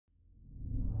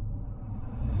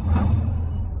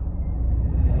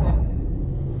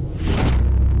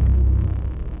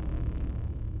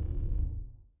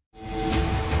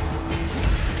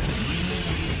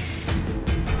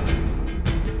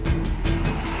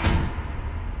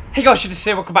Hey guys, Shadowz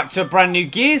here, welcome back to a brand new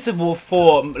Gears of War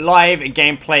 4 live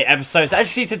gameplay episode. So as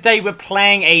you see today, we're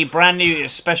playing a brand new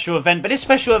special event, but this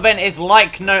special event is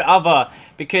like no other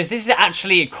because this is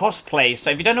actually a crossplay. So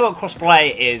if you don't know what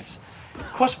crossplay is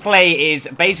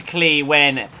basically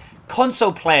when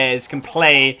console players can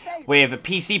play with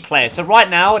PC players. So right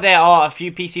now, there are a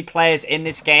few PC players in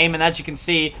this game, and as you can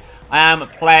see, I am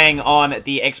playing on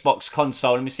the Xbox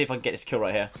console. Let me see if I can get this kill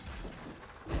right here.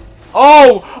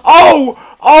 Oh!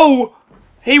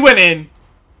 He went in.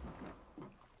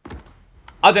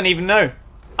 I don't even know.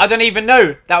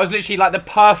 That was literally like the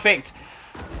perfect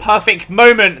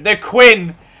moment. The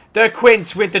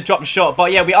quint with the drop shot.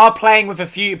 But yeah, we are playing with a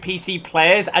few PC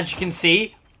players, as you can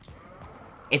see.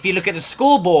 If you look at the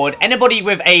scoreboard, anybody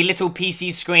with a little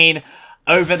PC screen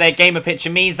over their gamer picture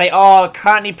means they are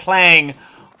currently playing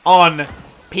on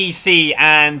PC,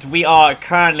 and we are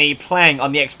currently playing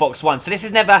on the Xbox One. So this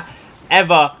has never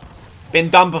ever been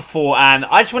done before, and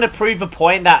I just want to prove a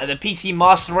point that the PC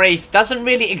Master Race doesn't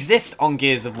really exist on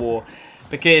Gears of War,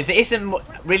 because it isn't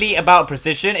really about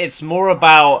precision. It's more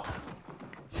about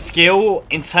skill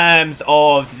in terms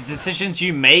of the decisions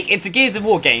you make. It's a Gears of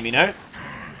War game, you know.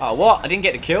 Oh, what? I didn't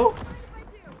get the kill?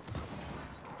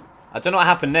 I don't know what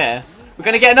happened there. We're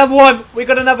going to get another one. We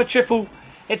got another triple.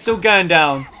 It's all going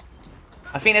down.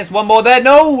 I think there's one more there.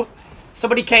 No!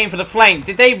 Somebody came for the flank.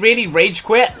 Did they really rage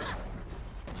quit?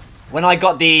 When I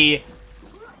got the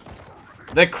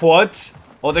quad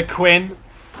or the Quinn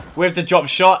with the drop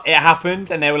shot, it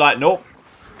happened, and they were like, nope.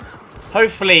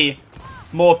 Hopefully,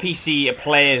 more PC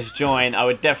players join. I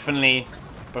would definitely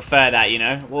prefer that, you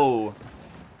know. Whoa.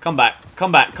 Come back.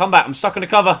 I'm stuck on the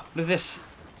cover. What is this?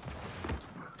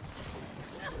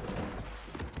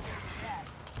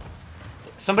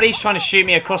 Somebody's trying to shoot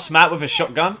me across the map with a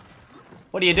shotgun.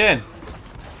 What are you doing?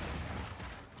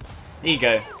 There you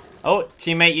go. Oh,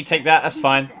 teammate, you take that. That's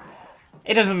fine.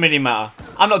 It doesn't really matter.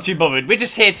 I'm not too bothered. We're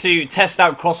just here to test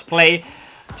out crossplay,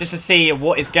 just to see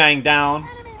what is going down.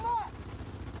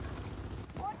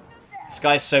 This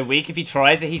guy's so weak. If he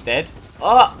tries it, he's dead.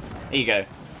 Oh, there you go.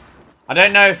 I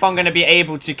don't know if I'm going to be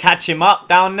able to catch him up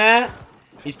down there.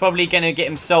 He's probably going to get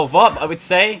himself up, I would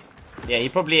say. Yeah, he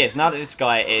probably is. Now that this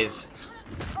guy is...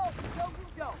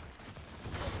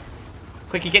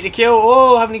 Quickly get the kill.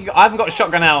 Oh, I haven't got a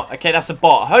shotgun out. Okay, that's a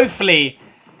bot. Hopefully,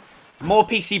 more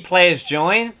PC players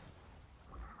join.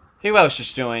 Who else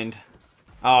just joined?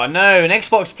 Oh, no. An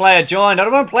Xbox player joined. I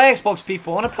don't want to play Xbox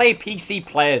people. I want to play PC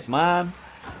players, man.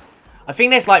 I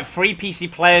think there's like 3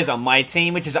 PC players on my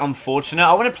team, which is unfortunate.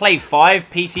 I want to play 5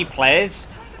 PC players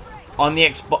on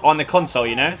the console,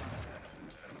 you know?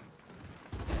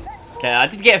 Okay, I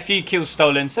did get a few kills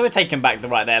stolen, so we're taking back the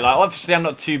right there. Like, obviously, I'm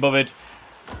not too bothered.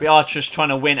 We are just trying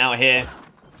to win out here.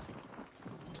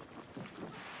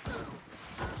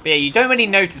 But yeah, you don't really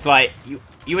notice, like,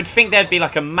 you would think there'd be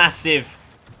like a massive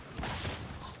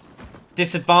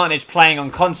disadvantage playing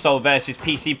on console versus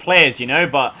PC players, you know?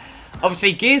 But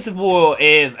obviously, Gears of War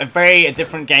is a very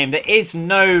different game. There is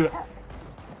no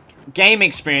game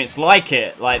experience like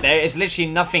it. Like, there is literally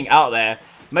nothing out there.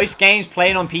 Most games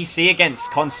playing on PC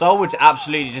against console would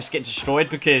absolutely just get destroyed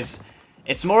because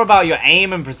it's more about your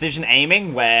aim and precision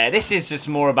aiming, where this is just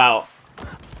more about...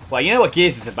 Well, you know what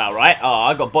Gears is about, right? Oh,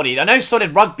 I got bodied. I know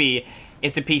Solid Rugby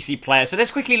is the PC player, so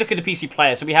let's quickly look at the PC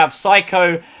player. So we have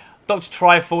Psycho, Dr.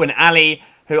 Trifle, and Ali,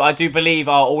 who I do believe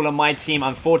are all on my team,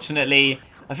 unfortunately.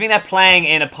 I think they're playing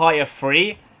in a party of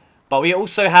 3, but we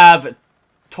also have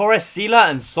Torres Sila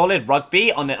and Solid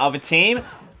Rugby on the other team,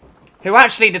 who are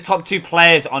actually the top 2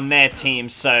 players on their team,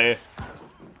 so...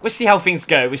 We'll see how things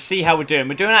go. We'll see how we're doing.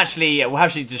 We're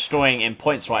actually destroying in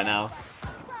points right now.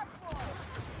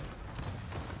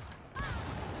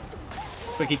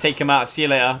 Quickly take him out. See you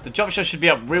later. The drop shot should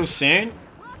be up real soon.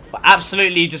 We're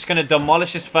absolutely just going to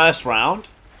demolish this first round.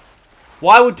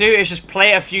 What I will do is just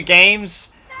play a few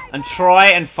games and try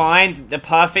and find the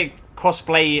perfect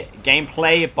crossplay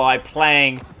gameplay by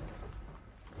playing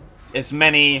as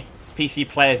many PC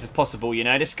players as possible, you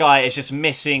know. This guy is just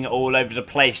missing all over the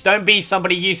place. Don't be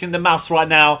somebody using the mouse right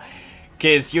now,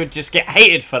 because you'll just get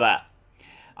hated for that.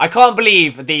 I can't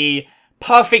believe the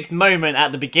perfect moment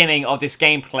at the beginning of this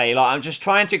gameplay. Like, I'm just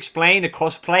trying to explain the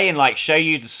crossplay and like show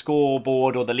you the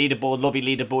scoreboard or the leaderboard, lobby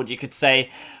leaderboard, you could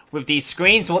say, with these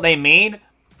screens, what they mean,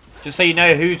 just so you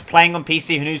know who's playing on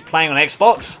PC and who's playing on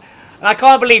Xbox. And I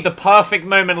can't believe the perfect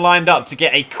moment lined up to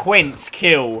get a Quint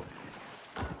kill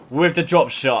with the drop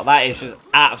shot. That is just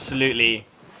absolutely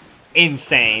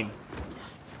insane.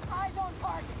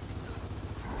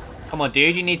 Come on,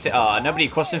 dude. You need to... Oh, nobody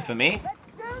crossing for me.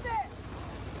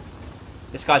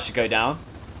 This guy should go down.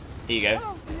 Here you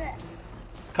go.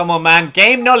 Come on, man.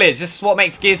 Game knowledge. This is what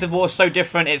makes Gears of War so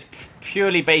different. It's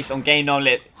purely based on game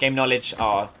knowledge.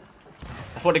 Oh,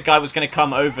 I thought the guy was going to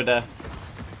come over the...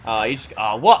 Oh, you just...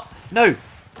 Oh, what? No.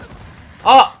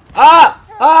 Oh,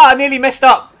 I nearly messed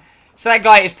up. So that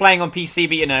guy is playing on PC,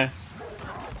 but you know.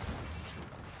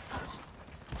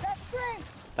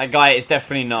 That guy is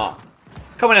definitely not.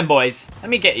 Come on in, boys. Let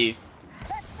me get you.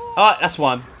 Oh, that's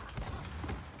one.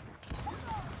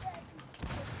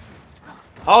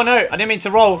 Oh, no. I didn't mean to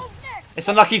roll. It's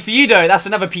unlucky for you, though. That's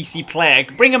another PC player.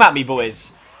 Bring him at me,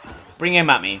 boys. Bring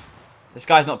him at me. This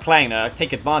guy's not playing, though. I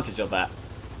take advantage of that.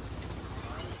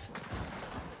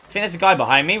 I think there's a guy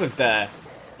behind me with the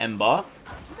Ember.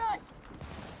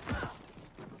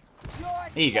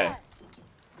 There you go.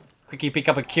 Quickly pick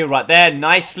up a kill right there.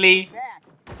 Nicely.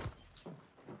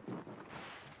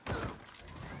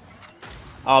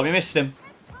 Oh, we missed him.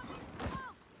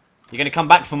 You gonna come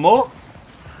back for more?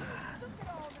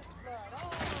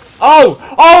 Oh!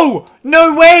 Oh!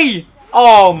 No way!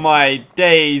 Oh my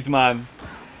days, man.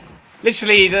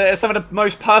 Literally, some of the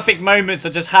most perfect moments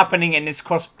are just happening in this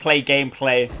cross-play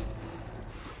gameplay.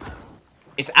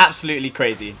 It's absolutely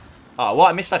crazy. Oh,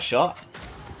 what? I missed that shot?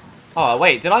 Oh,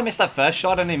 wait. Did I miss that first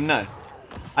shot? I don't even know.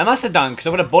 I must have done, because I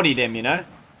would have bodied him, you know?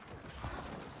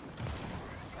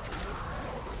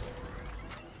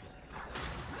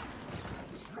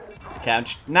 Okay, I'm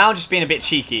now just being a bit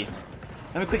cheeky.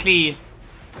 Let me quickly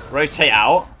rotate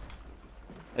out.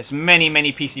 There's many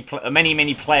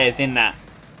players in that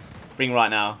ring right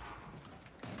now.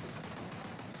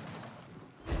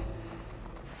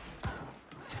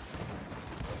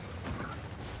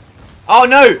 Oh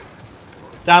no!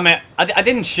 Damn it! I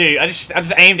didn't shoot. I just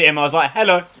aimed at him. I was like,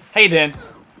 "Hello, how you doing?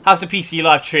 How's the PC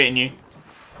life treating you?"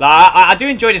 Like, I do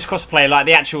enjoy this crossplay. Like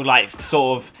the actual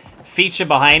sort of feature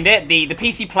behind it. The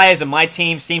PC players on my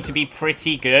team seem to be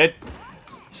pretty good.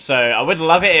 So I would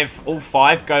love it if all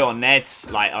 5 go on nets,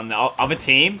 like on the other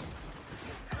team.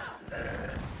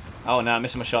 Oh no, I'm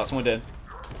missing my shots. What am I doing?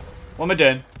 What am I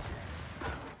doing?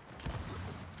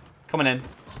 Coming in.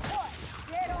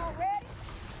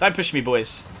 Don't push me,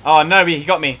 boys. Oh no, he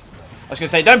got me. I was gonna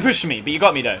say, don't push me, but you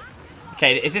got me though.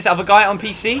 Okay, is this other guy on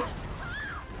PC?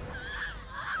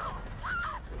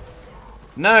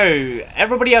 No,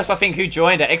 everybody else I think who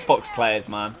joined are Xbox players,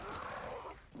 man.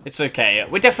 It's okay.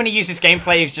 We'll definitely use this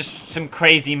gameplay as just some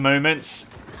crazy moments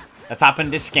have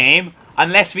happened this game.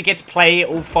 Unless we get to play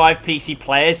all 5 PC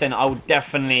players, then I will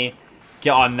definitely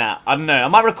get on that. I don't know. I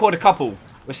might record a couple.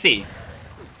 We'll see.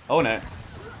 Oh no.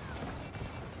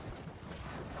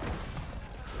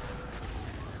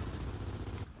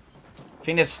 I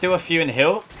think there's still a few in the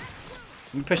hill.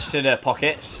 Let me push to the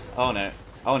pockets. Oh no.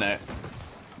 Oh no.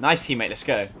 Nice teammate, let's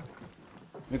go.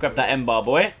 Let me grab that M-bar,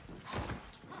 boy.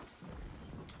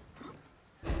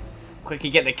 Quickly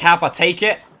get the cap, I'll take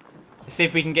it. Let's see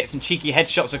if we can get some cheeky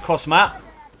headshots across map.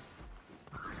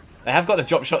 They have got the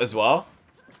drop shot as well.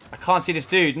 I can't see this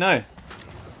dude, no.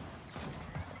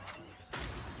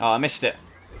 Oh, I missed it.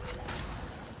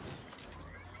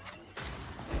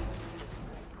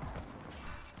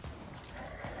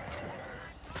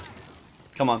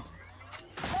 Come on.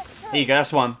 There you go,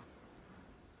 that's one.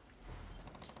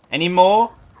 Any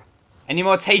more? Any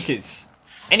more takers?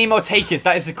 Any more takers?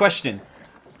 That is the question.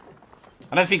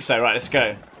 I don't think so. Right, let's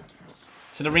go.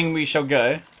 To the ring we shall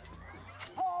go.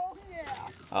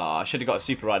 Oh, I should have got a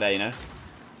super right there, you know.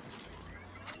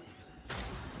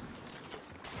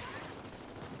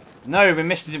 No, we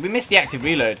missed the active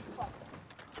reload.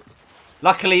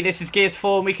 Luckily, this is Gears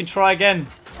 4 and we can try again.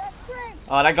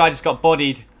 Oh, that guy just got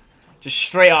bodied. Just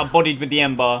straight up bodied with the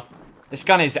M-bar. This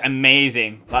gun is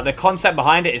amazing. Like, the concept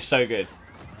behind it is so good.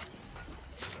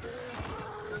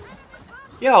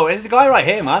 Yo, there's a guy right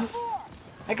here, man.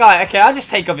 That guy, okay, I'll just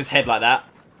take off his head like that.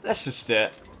 Let's just do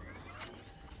it.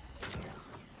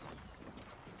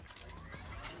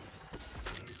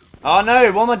 Oh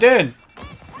no, what am I doing?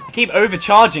 I keep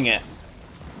overcharging it.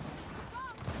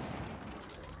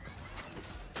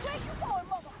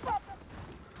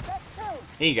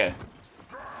 Here you go.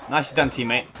 Nicely done,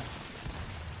 teammate.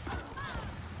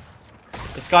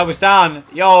 This guy was down.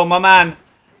 Yo, my man.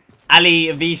 Ali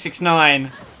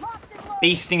V69.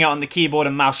 Beasting it on the keyboard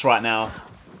and mouse right now.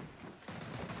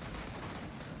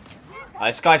 Oh,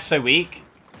 this guy's so weak.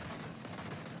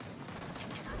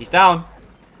 He's down.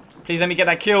 Please let me get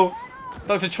that kill.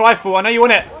 Dr. Trifle, I know you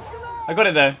want it. I got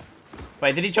it though.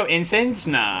 Wait, did he drop incense?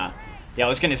 Nah. Yeah, I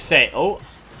was going to say. Oh.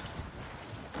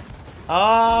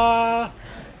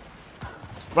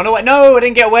 Run away. No, I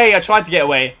didn't get away. I tried to get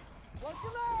away.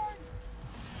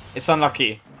 It's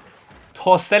unlucky.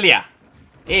 Torcelia.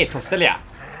 Torcelia.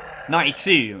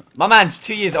 92. My man's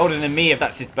 2 years older than me if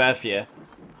that's his birth year.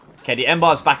 Okay, the M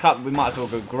bar's back up. We might as well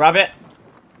go grab it.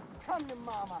 Come to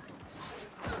mama.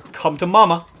 Come to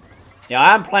mama. Yeah,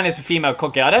 I am playing as a female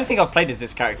cookie. I don't think I've played as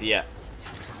this character yet.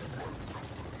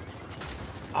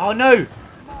 Oh, no.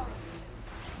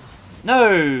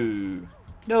 No.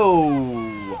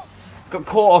 No. Got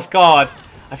caught off guard.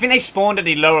 I think they spawned at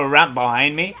the lower ramp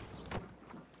behind me.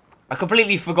 I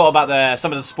completely forgot about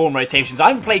some of the spawn rotations. I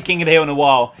haven't played King of the Hill in a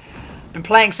while. Been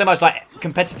playing so much like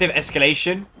competitive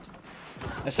escalation.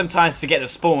 I sometimes forget the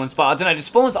spawns, but I don't know. The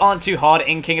spawns aren't too hard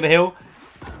in King of the Hill.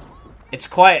 It's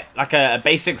quite like a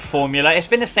basic formula. It's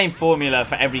been the same formula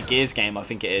for every Gears game, I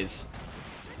think it is.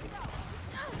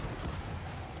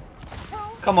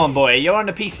 Come on, boy. You're on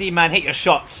the PC, man. Hit your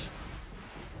shots.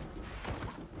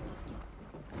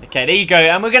 Okay, there you go.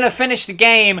 And we're going to finish the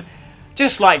game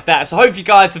just like that. So I hope you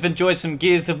guys have enjoyed some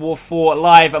Gears of War 4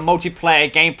 live multiplayer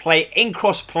gameplay in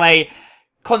crossplay.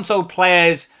 Console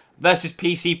players versus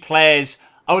PC players.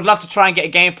 I would love to try and get a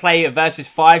gameplay versus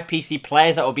 5 PC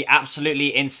players. That would be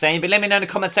absolutely insane. But let me know in the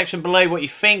comment section below what you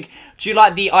think. Do you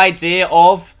like the idea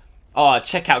of... Oh,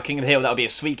 check out King of the Hill. That would be a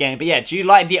sweet game. But yeah, do you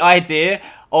like the idea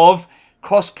of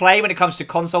crossplay when it comes to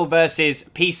console versus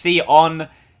PC on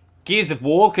Gears of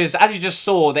War? Because as you just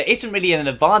saw, there isn't really an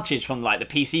advantage from like the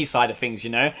PC side of things, you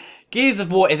know. Gears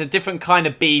of War is a different kind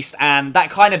of beast, and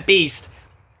that kind of beast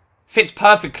fits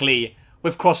perfectly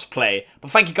with crossplay.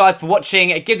 But thank you guys for watching.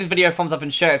 Give this video a thumbs up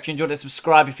and share it if you enjoyed it.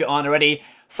 Subscribe if you aren't already.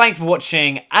 Thanks for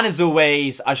watching, and as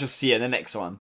always, I shall see you in the next one.